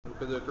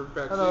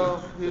Hello,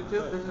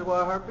 YouTube. This is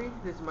Wildharpie.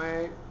 This is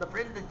the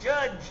friend, the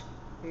judge.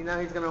 Now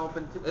he's gonna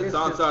open. It's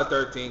on star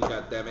 13.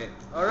 God damn it!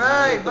 All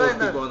right, those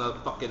people in the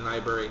fucking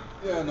library.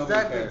 Yeah,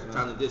 nobody cares.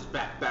 Trying to this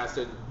fat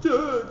bastard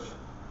judge.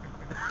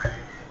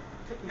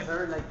 He's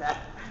heard like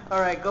that. All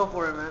right, go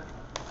for it, man.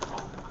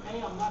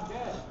 Hey, I'm not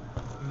dead.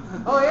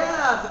 Oh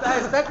yeah,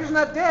 Speica's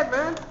not dead,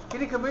 man. He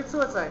didn't commit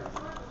suicide,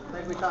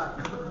 like we thought.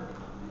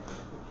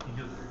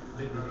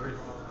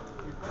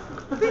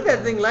 I think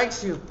that thing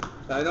likes you.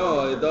 I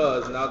know it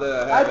does. Now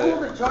that I have I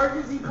pulled the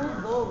charges, he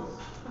pulled those.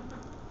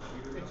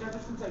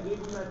 Except since I gave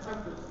him that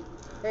tempest.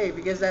 Hey,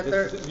 because that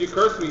third. You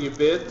cursed me, you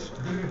bitch.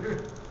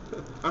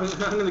 I'm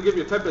gonna give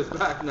your tempest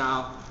back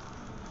now.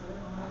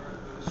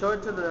 Show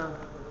it to the.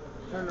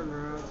 Turn them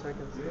around so I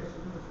can see.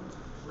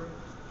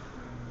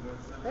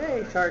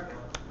 Hey, shark.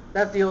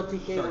 That's the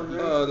OTK one,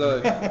 right? Oh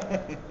look.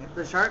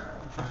 The shark.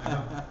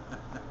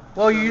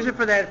 Well, you use it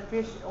for that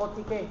fish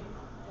OTK.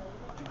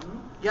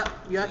 Yep,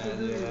 you actually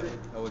do use it.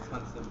 Oh, it's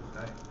on some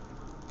guy.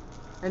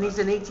 And he's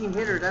an 18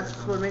 hitter. That's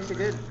what makes it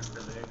good.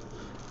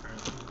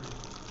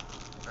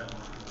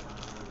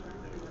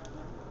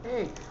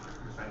 Hey,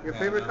 your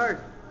favorite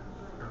card.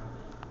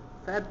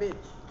 Fat bitch.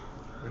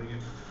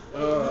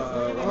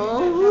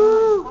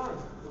 Oh.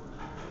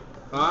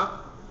 Huh?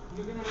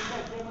 You're gonna get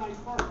that Gemini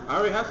Spark. I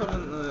already have some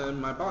in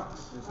my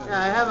box.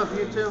 Yeah, I have a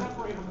few too.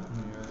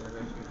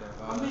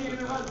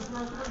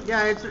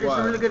 Yeah, it's a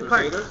really good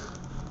card.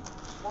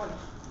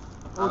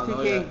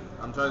 OTK.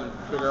 I'm trying to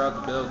figure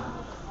out the build.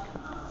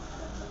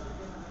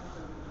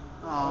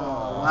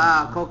 Oh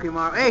wow,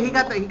 Kokimaru. Hey, he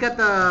got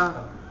the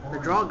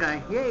draw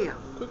guy. Yeah.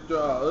 Quick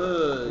draw.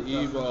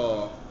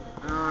 Evil.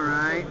 All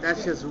right,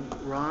 that's just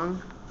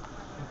wrong.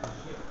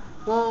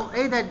 Well,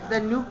 hey,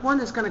 that new one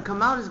that's gonna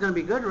come out is gonna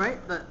be good,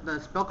 right? The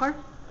spell card.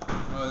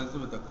 Oh, this is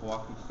with the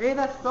Kawaki. Hey,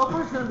 that spell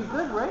card's gonna be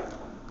good, right?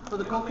 For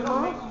the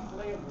Kokimaru.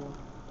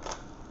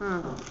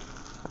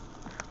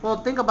 Well,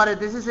 think about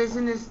it.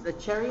 Isn't this a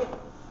chariot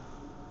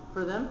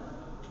for them?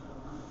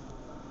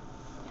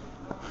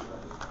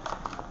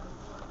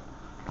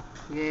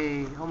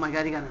 Yay! Oh my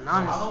God, he got an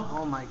honest.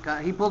 Oh my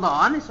God, he pulled an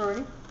honest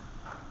already.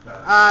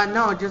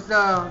 No, just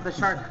the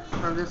shark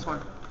from this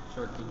one.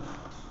 Sharky.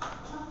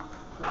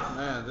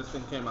 Man, this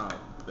thing came out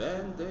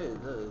banded.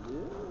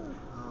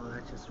 Oh,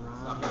 that's just wrong.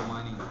 Stop your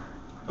whining.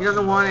 He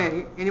doesn't want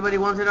it. Anybody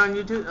wants it on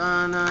YouTube?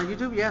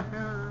 YouTube? Yeah,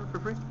 for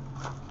free.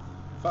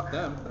 Fuck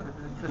them.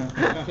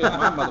 Kiss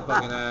my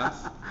motherfucking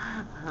ass.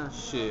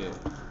 Shit.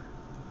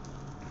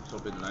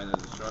 Open line of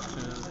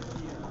destruction.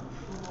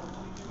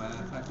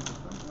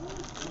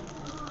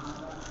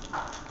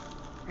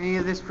 Any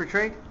of this for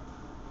trade?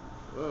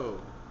 Whoa,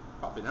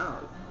 popping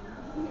out.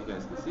 You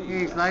guys can see.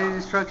 Hey, light of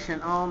destruction.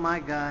 Oh my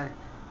God,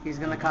 he's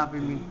gonna copy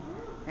me.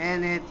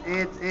 And it's.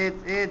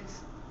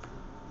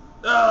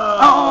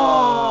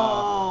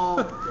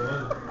 Oh!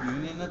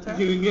 Union attack?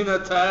 Union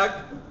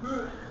attack.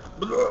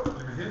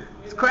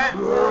 It's crap.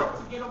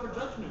 Get over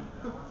judgment.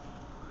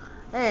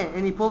 Hey,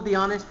 and he pulled the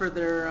honest for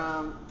their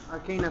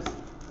Arcanas.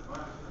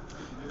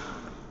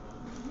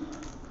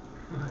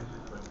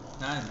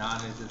 Not an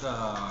honest, it's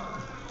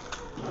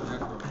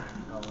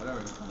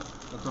whatever.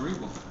 It's a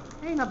regal.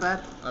 Hey, not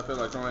bad. I feel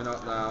like throwing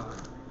up now.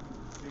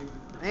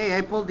 Hey,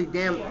 I pulled the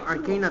damn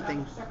Arcana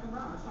thing.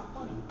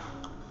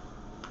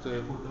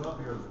 See?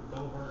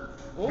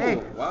 Oh, Hey,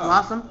 wow.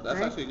 Blossom. That's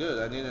Hey. actually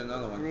good. I need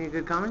another one. Any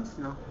good comments?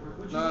 No.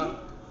 No.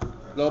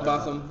 Low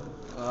blossom.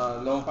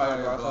 Low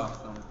fire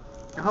blossom.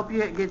 I hope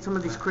you get some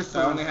of these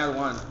crystals. I only had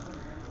one.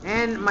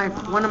 And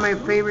one of my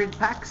favorite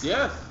packs.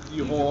 Yes,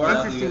 you whore.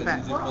 Interesting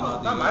pack.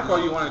 Not my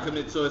fault you want to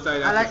commit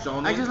suicide after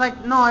showing I just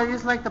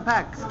like the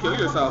packs. Kill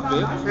yourself,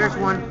 bitch. There's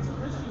one.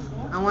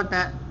 I want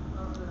that.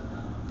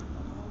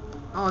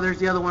 Oh, there's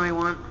the other one I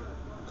want.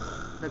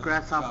 The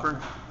grasshopper.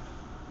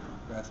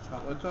 Grass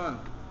chopper. Which one?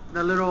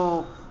 The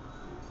little,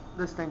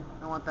 this thing.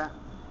 I want that.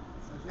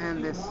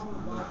 And this.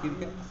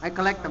 I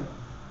collect them.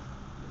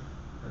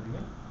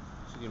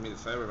 Should give me the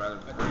cyber battle.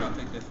 I think I'll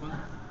take this one.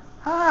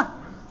 Ah.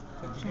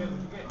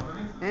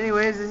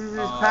 Anyways, this is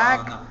his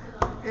pack. No.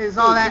 Is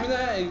all Dude, give me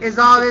that? that. Is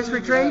all this for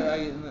trade?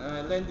 I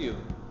lend you.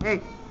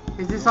 Hey,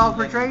 is this all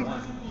for trade?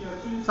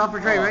 It's all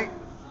for trade, right?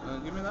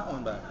 Give me that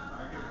one back.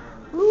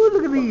 Ooh,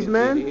 look at these,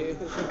 man. I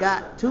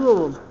got 2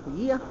 of them.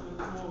 Yeah.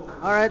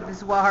 All right, this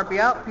is Wildharpie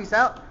out. Peace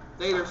out.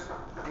 Laters.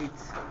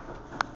 Thanks.